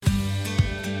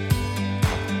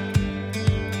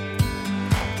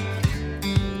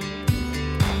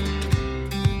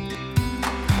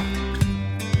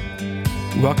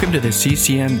Welcome to the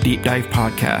CCM Deep Dive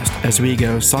Podcast as we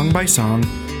go song by song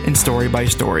and story by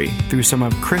story through some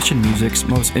of Christian music's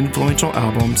most influential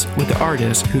albums with the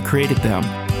artists who created them.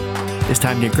 It's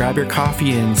time to grab your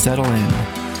coffee and settle in.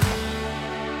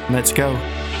 Let's go.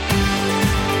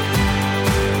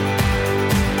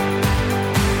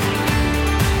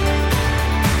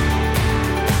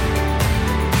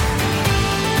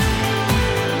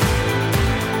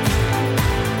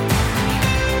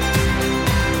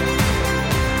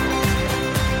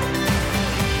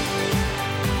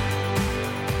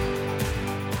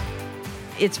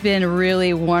 It's been a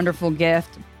really wonderful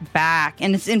gift back.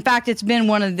 And it's been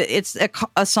it's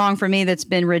a song for me that's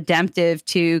been redemptive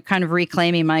to kind of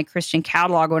reclaiming my Christian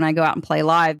catalog when I go out and play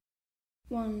live.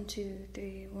 1, 2,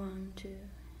 3, 1, 2.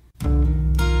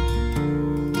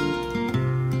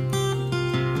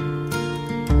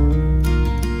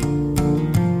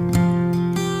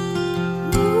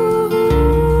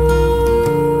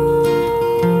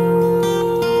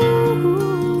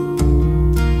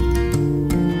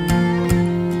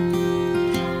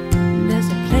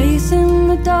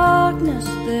 Darkness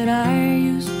that I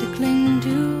used to cling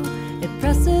to, it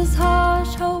presses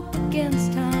harsh hope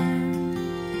against time.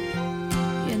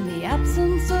 In the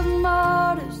absence of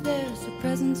martyrs, there's the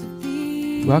presence of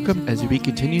thieves. Welcome as we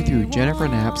continue through Jennifer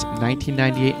Knapp's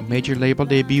 1998 major label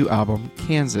debut album,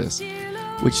 Kansas.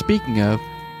 Which, speaking of,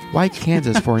 why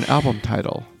Kansas for an album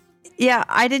title? Yeah,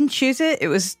 I didn't choose it. It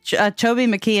was Toby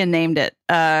McKeon named it.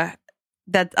 That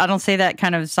I don't say that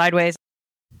kind of sideways.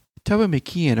 Toby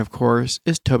McKeon, of course,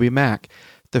 is Toby Mac,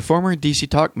 the former DC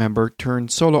Talk member turned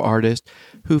solo artist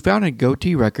who founded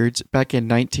Goatee Records back in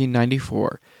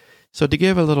 1994. So to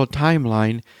give a little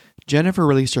timeline, Jennifer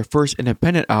released her first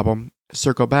independent album,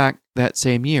 Circle Back, that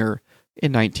same year,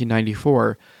 in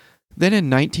 1994. Then in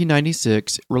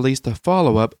 1996, released the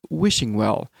follow-up, Wishing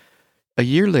Well. A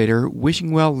year later,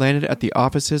 Wishing Well landed at the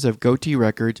offices of Goatee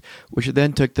Records, which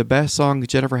then took the best songs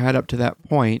Jennifer had up to that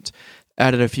point,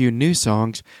 added a few new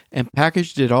songs, and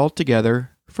packaged it all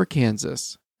together for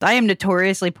Kansas. I am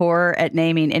notoriously poor at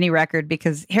naming any record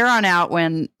because here on out,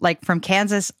 from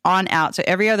Kansas on out, so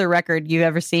every other record you've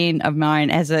ever seen of mine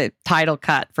has a title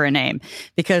cut for a name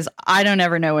because I don't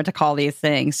ever know what to call these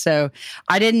things. So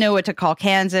I didn't know what to call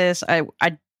Kansas. I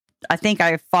think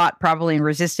I fought probably and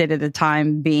resisted at the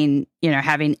time being,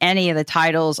 having any of the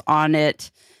titles on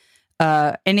it.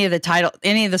 Any of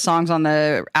the songs on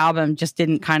the album just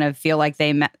didn't kind of feel like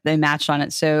they matched on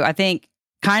it. So I think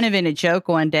kind of in a joke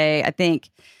one day,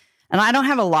 and I don't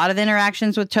have a lot of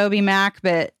interactions with Toby Mac,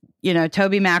 but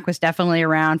Toby Mac was definitely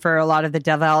around for a lot of the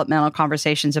developmental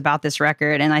conversations about this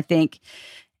record. And I think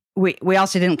we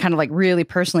also didn't kind of really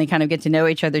personally kind of get to know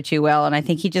each other too well. And I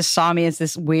think he just saw me as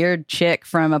this weird chick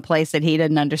from a place that he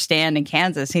didn't understand in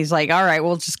Kansas. He's like, all right,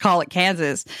 we'll just call it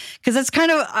Kansas. Because it's kind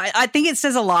of, I think it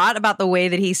says a lot about the way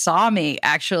that he saw me,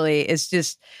 actually. It's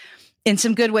just in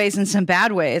some good ways and some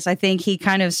bad ways. I think he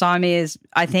kind of saw me as,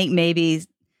 I think maybe,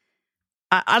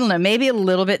 I don't know, maybe a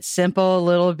little bit simple, a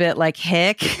little bit like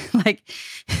hick.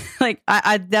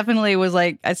 I definitely was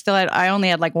I only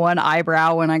had one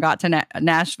eyebrow when I got to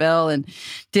Nashville and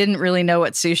didn't really know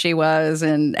what sushi was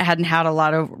and hadn't had a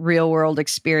lot of real world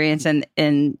experience. And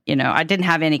I didn't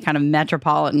have any kind of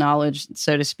metropolitan knowledge,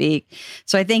 so to speak.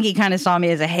 So I think he kind of saw me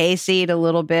as a hayseed a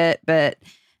little bit, but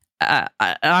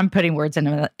I'm putting words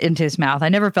into his mouth. I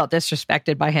never felt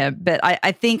disrespected by him, but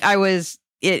I think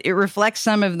it reflects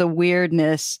some of the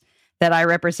weirdness that I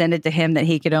represented to him that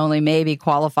he could only maybe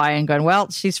qualify and going, well,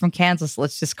 she's from Kansas,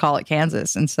 let's just call it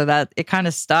Kansas. And so that it kind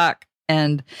of stuck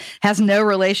and has no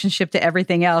relationship to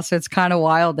everything else. So it's kind of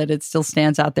wild that it still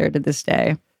stands out there to this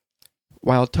day.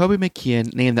 While Toby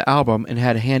McKeon named the album and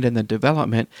had a hand in the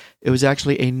development, it was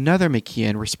actually another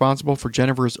McKeon responsible for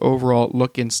Jennifer's overall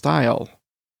look and style.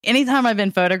 Anytime I've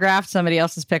been photographed, somebody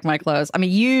else has picked my clothes. I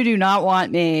mean, I do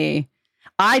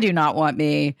not want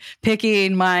me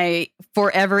picking my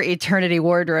forever eternity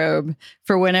wardrobe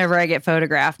for whenever I get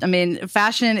photographed. I mean,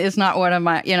 fashion is not one of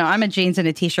my, I'm a jeans and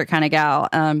a t-shirt kind of gal.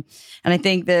 And I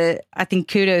think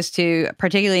kudos to,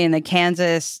 particularly in the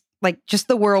Kansas, just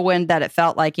the whirlwind that it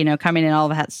felt like, coming in all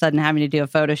of a sudden having to do a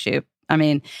photo shoot. I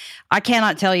mean, I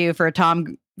cannot tell you for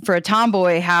a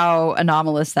tomboy how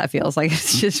anomalous that feels.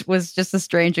 Was just a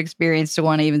strange experience to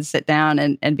want to even sit down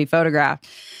and be photographed.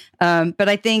 But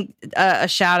I think a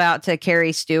shout out to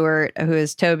Carrie Stewart, who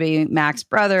is Toby Mac's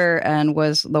brother and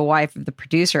was the wife of the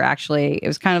producer, actually. It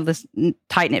was kind of this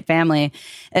tight-knit family.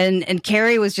 And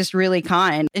Carrie was just really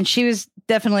kind. And she was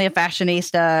definitely a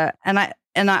fashionista. And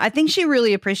I think she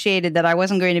really appreciated that I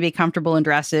wasn't going to be comfortable in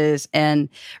dresses, and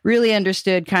really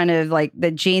understood kind of like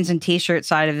the jeans and t-shirt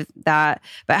side of that,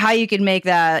 but how you could make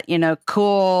that,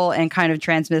 cool and kind of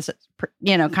transmit,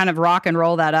 kind of rock and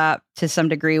roll that up to some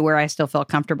degree where I still felt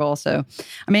comfortable. So,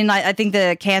 I mean, I think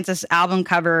the Kansas album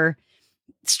cover,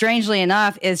 strangely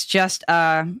enough, is just,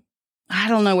 I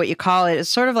don't know what you call it. It's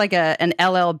sort of like an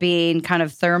LL Bean kind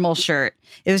of thermal shirt.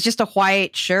 It was just a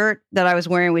white shirt that I was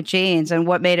wearing with jeans. And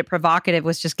what made it provocative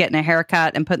was just getting a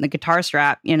haircut and putting the guitar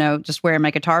strap, just wearing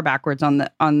my guitar backwards on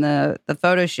the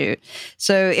photo shoot.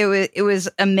 So it was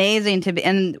amazing to be.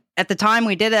 And at the time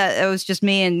we did it was just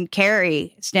me and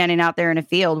Carrie standing out there in a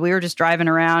field. We were just driving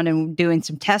around and doing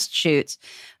some test shoots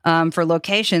for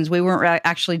locations. We weren't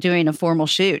actually doing a formal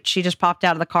shoot. She just popped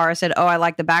out of the car and said, "Oh, I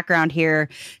like the background here.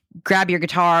 Grab your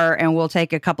guitar and we'll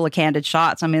take a couple of candid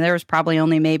shots." I mean, there was probably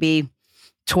only maybe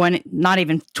 20, not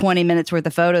even 20 minutes worth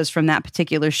of photos from that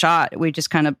particular shot. We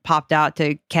just kind of popped out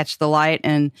to catch the light.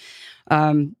 And,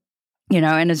 and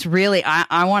it's really,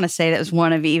 I want to say that was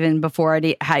one of, even before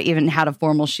I even had a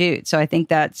formal shoot. So I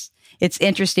think it's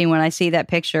interesting when I see that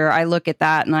picture. I look at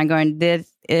that and I'm going,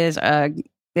 this is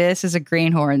a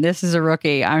greenhorn. This is a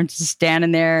rookie. I'm just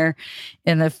standing there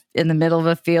in the middle of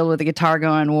a field with a guitar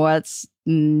going, what's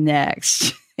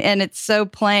next? And it's so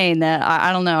plain that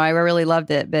I don't know. I really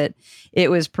loved it, but it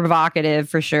was provocative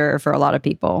for sure for a lot of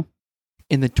people.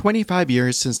 In the 25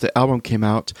 years since the album came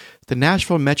out, the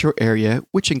Nashville metro area,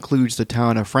 which includes the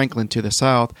town of Franklin to the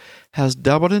south, has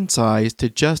doubled in size to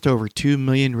just over 2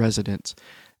 million residents.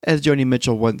 As Joni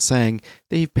Mitchell once sang,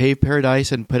 they've paved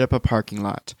paradise and put up a parking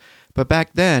lot. But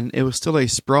back then, it was still a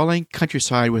sprawling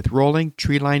countryside with rolling,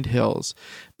 tree-lined hills.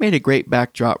 Made a great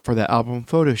backdrop for the album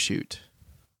photo shoot.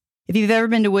 If you've ever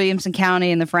been to Williamson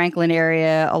County in the Franklin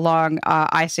area along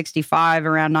I-65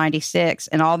 around 96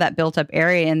 and all that built up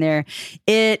area in there,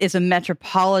 it is a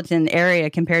metropolitan area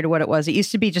compared to what it was. It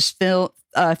used to be just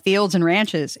fields and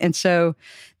ranches. And so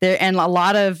and a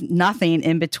lot of nothing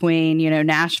in between,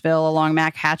 Nashville along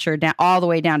Mac Hatcher down all the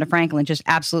way down to Franklin, just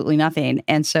absolutely nothing.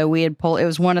 And so we had it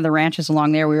was one of the ranches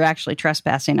along there. We were actually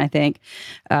trespassing, I think.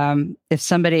 If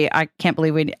somebody, I can't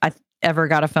believe I ever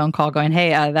got a phone call going, "Hey,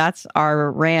 that's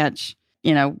our ranch."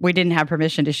 We didn't have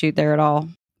permission to shoot there at all.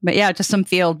 But yeah, just some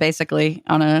field basically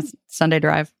on a Sunday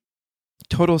drive.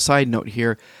 Total side note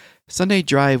here. Sunday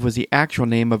Drive was the actual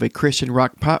name of a Christian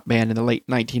rock pop band in the late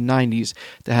 1990s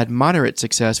that had moderate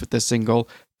success with the single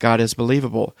God is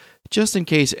Believable, just in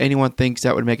case anyone thinks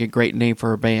that would make a great name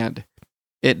for a band.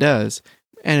 It does,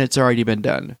 and it's already been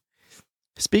done.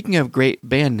 Speaking of great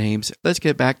band names, let's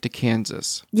get back to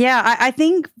Kansas. Yeah, I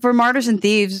think for Martyrs and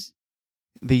Thieves,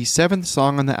 the 7th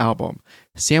song on the album,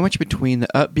 sandwiched between the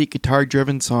upbeat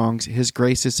guitar-driven songs His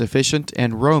Grace is Sufficient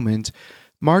and Romans,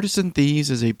 Martyrs and Thieves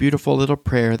is a beautiful little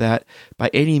prayer that, by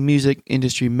any music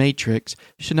industry matrix,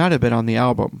 should not have been on the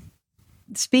album.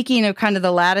 Speaking of kind of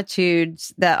the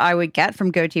latitudes that I would get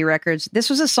from Goatee Records, this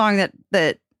was a song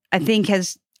that I think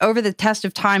has, over the test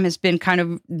of time, has been kind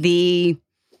of the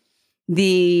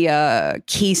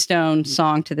keystone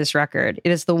song to this record.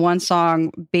 It is the one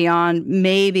song beyond,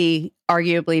 maybe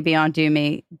arguably beyond Do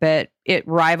Me, but it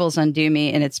rivals Undo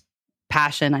Me in its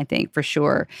passion, I think, for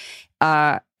sure.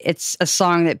 It's a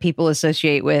song that people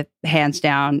associate with, hands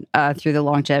down, through the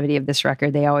longevity of this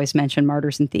record. They always mention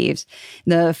Martyrs and Thieves.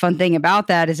 The fun thing about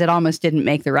that is it almost didn't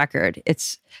make the record.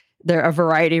 There are a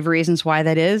variety of reasons why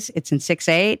that is. It's in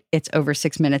 6/8. It's over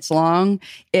 6 minutes long.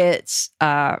 It's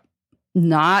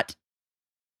not,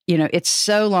 it's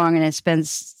so long and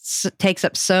takes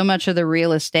up so much of the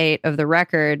real estate of the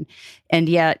record, and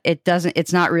yet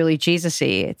it's not really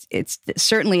Jesus-y. It's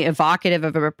certainly evocative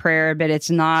of a prayer, but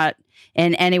it's not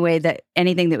in any way that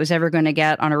anything that was ever going to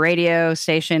get on a radio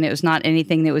station. It was not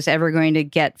anything that was ever going to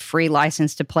get free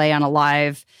license to play on a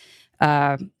live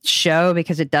show,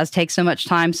 because it does take so much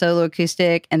time solo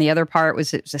acoustic. And the other part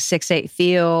was it was a 6/8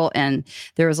 feel, and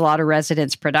there was a lot of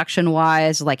resonance production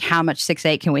wise, like how much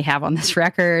 6/8 can we have on this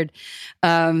record?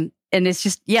 And it's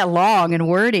just, long and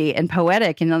wordy and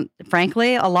poetic. And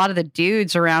frankly, a lot of the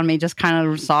dudes around me just kind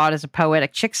of saw it as a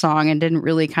poetic chick song and didn't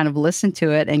really kind of listen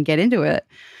to it and get into it.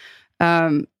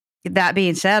 That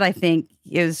being said, I think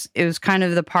it was kind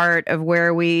of the part of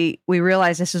where we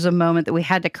realized this was a moment that we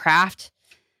had to craft.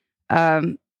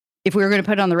 If we were going to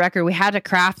put it on the record, we had to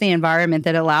craft the environment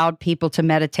that allowed people to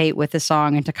meditate with the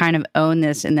song and to kind of own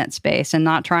this in that space and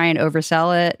not try and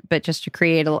oversell it, but just to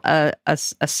create a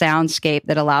soundscape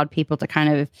that allowed people to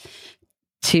kind of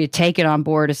to take it on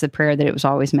board as the prayer that it was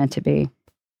always meant to be.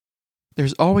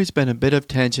 There's always been a bit of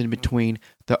tension between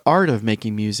the art of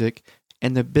making music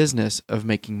and the business of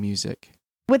making music.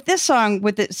 with this song,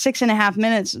 with the 6.5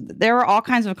 minutes, there were all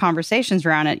kinds of conversations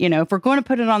around it. If we're going to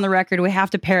put it on the record, we have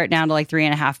to pare it down to like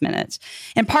 3.5 minutes.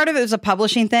 And part of it was a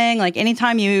publishing thing. Like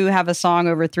anytime you have a song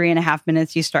over 3.5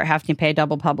 minutes, you start having to pay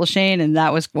double publishing. And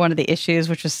that was one of the issues,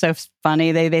 which was so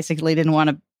funny. They basically didn't want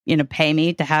to, pay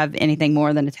me to have anything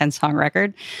more than a 10-song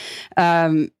record.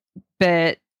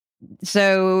 But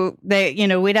so they,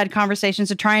 we'd had conversations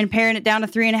to try and paring it down to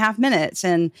 3.5 minutes.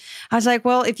 And I was like,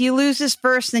 well, if you lose this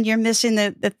verse, then you're missing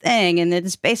the thing. And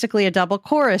it's basically a double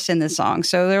chorus in this song.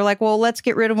 So they're like, well, let's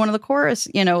get rid of one of the chorus,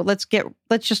 let's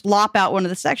just lop out one of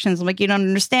the sections. I'm like, you don't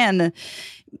understand.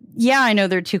 Yeah, I know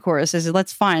there are two choruses.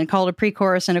 That's fine. Call it a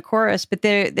pre-chorus and a chorus, but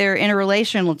they're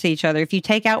interrelational to each other. If you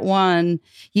take out one,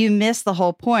 you miss the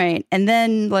whole point. And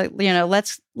then,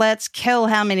 let's kill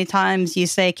how many times you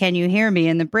say, "Can you hear me?"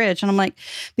 in the bridge. And I'm like,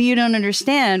 but you don't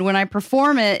understand. When I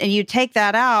perform it and you take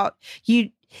that out,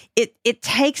 it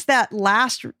takes that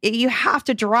last. You have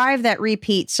to drive that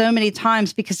repeat so many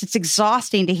times because it's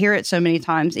exhausting to hear it so many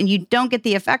times, and you don't get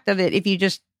the effect of it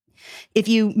if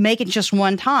you make it just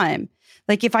one time.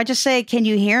 Like if I just say, "Can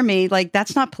you hear me?" Like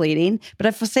that's not pleading. But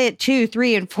if I say it 2,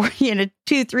 3, and 4,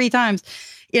 2, 3 times,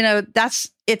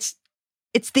 it's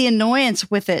the annoyance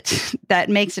with it that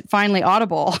makes it finally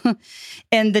audible,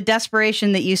 and the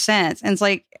desperation that you sense. And it's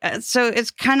like, so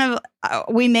it's kind of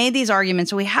we made these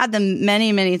arguments. We had them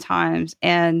many, many times,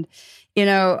 and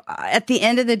at the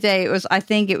end of the day, I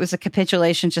think it was a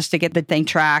capitulation just to get the thing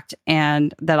tracked,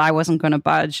 and that I wasn't going to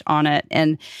budge on it.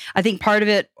 And I think part of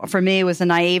it for me was the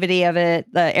naivety of it,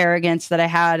 the arrogance that I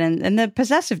had, and the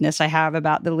possessiveness I have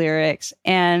about the lyrics.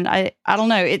 And I don't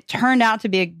know, it turned out to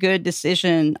be a good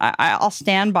decision. I'll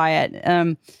stand by it.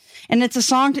 And it's a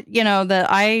song, that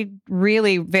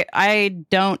I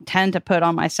don't tend to put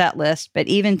on my set list, but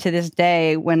even to this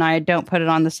day, when I don't put it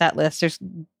on the set list, there's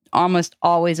almost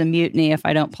always a mutiny if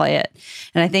I don't play it.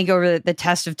 And I think over the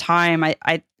test of time,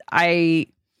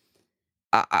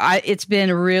 it's been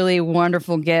a really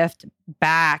wonderful gift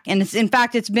back. And it's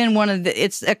been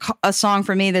it's a song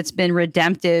for me that's been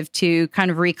redemptive to kind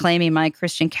of reclaiming my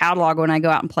Christian catalog when I go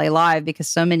out and play live, because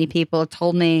so many people have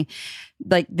told me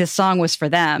like this song was for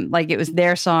them. Like it was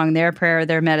their song, their prayer,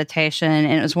 their meditation.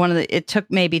 And it was it took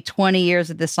maybe 20 years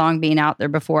of this song being out there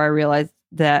before I realized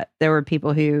that there were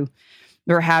people who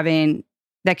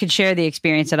that could share the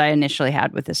experience that I initially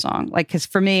had with this song. Like, because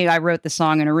for me, I wrote the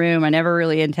song in a room. I never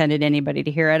really intended anybody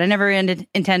to hear it. I never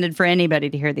intended for anybody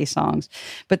to hear these songs,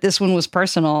 but this one was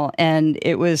personal, and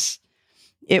it was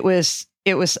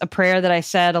a prayer that I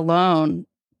said alone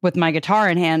with my guitar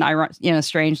in hand.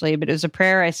 Strangely, but it was a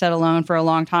prayer I said alone for a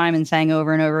long time and sang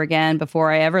over and over again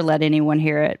before I ever let anyone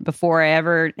hear it, before I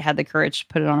ever had the courage to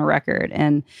put it on a record.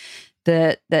 And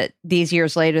that these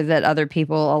years later that other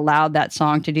people allowed that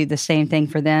song to do the same thing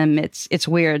for them. It's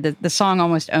weird that the song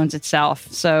almost owns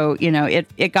itself. So,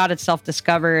 it got itself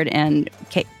discovered and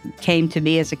came to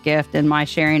me as a gift, and my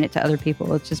sharing it to other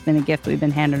people, it's just been a gift we've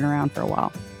been handing around for a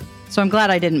while. So I'm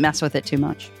glad I didn't mess with it too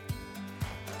much.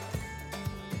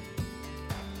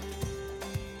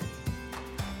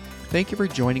 Thank you for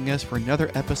joining us for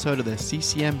another episode of the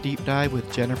CCM Deep Dive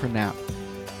with Jennifer Knapp.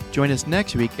 Join us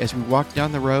next week as we walk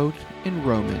down the road in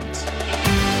Romans.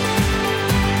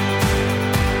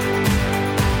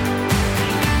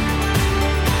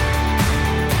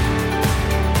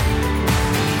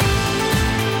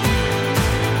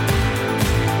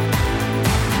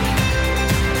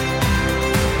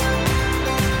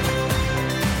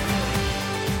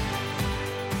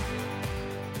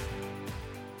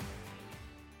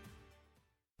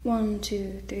 One,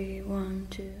 two, three, 1,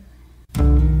 2.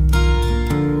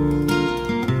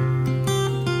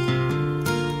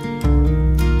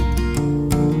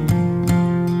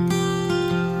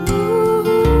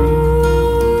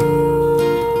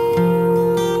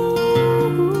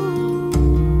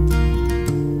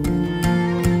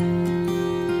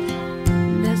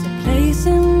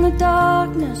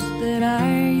 Darkness that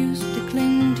I used to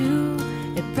cling to,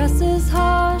 it presses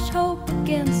harsh hope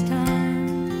against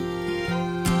time.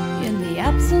 In the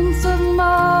absence of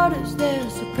martyrs,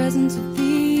 there's the presence of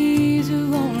thieves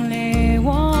who only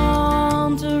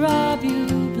want to rob you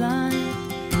blind.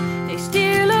 They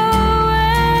steal away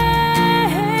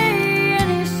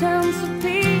any sense of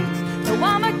peace. So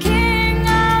I'm a king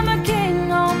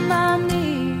on my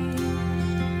knees.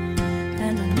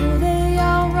 And I know they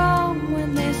are wrong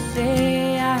when they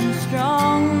say I'm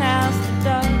strong as the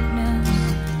darkness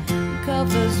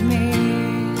covers me.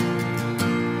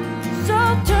 So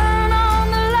turn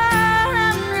on the light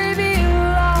and reveal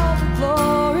all the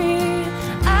glory.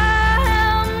 I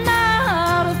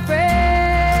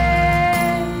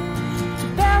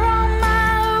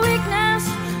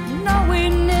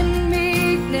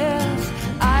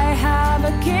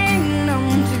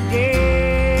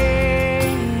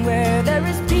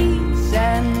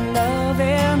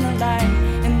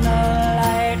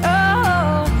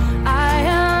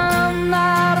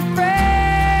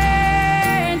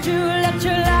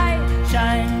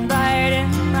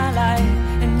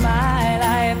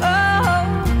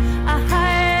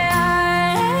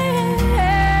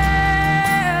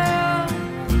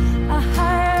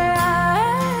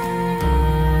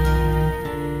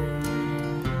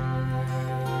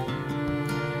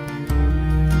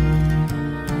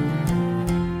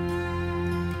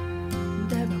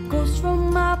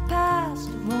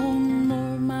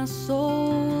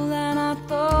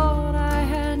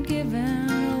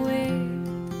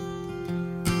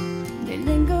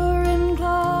linger in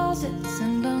closets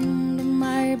and under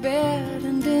my bed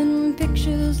and in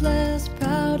pictures less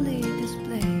proudly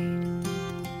displayed.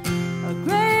 A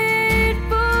great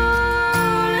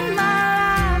fool in my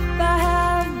life I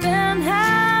have been,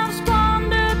 have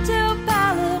squandered till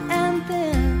pallid and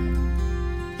thin,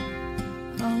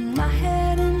 hung my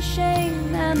head in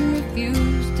shame and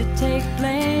refused to take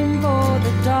blame for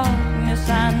the darkness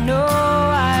I know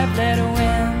I've let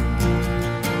win.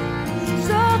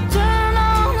 So turn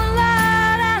on the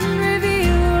light and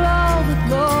reveal all the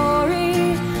glory.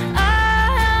 I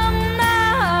am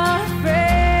not afraid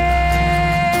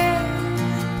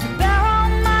to bear all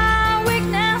my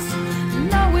weakness,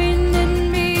 knowing in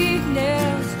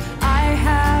meekness I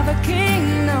have a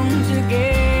kingdom to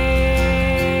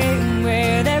gain,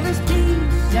 where there is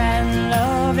peace and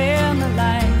love in the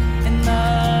light, in the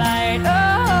light.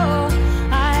 Oh,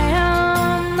 I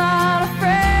am not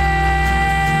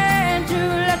afraid to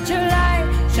let your light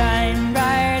shine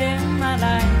bright in my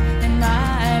life, in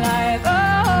my life. Oh,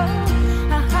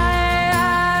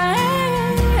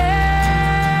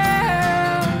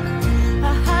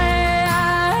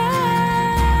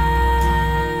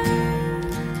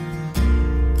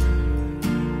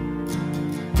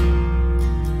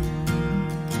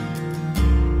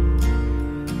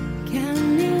 can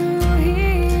you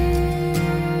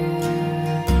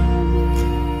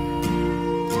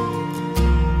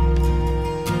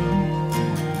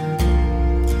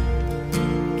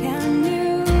hear me?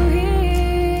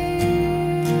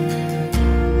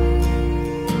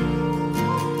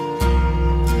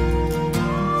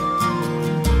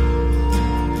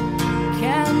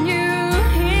 Can you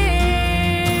hear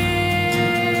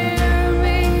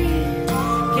me?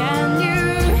 Can you hear me? Can you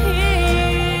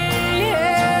hear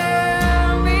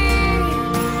me?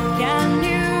 Can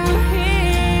you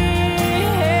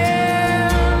hear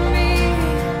me?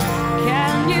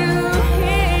 Can you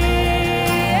hear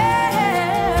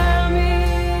me?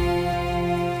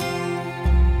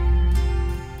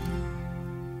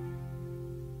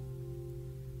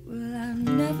 Well, I've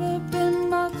never been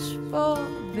much for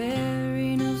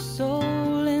burying a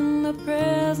soul in the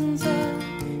presence of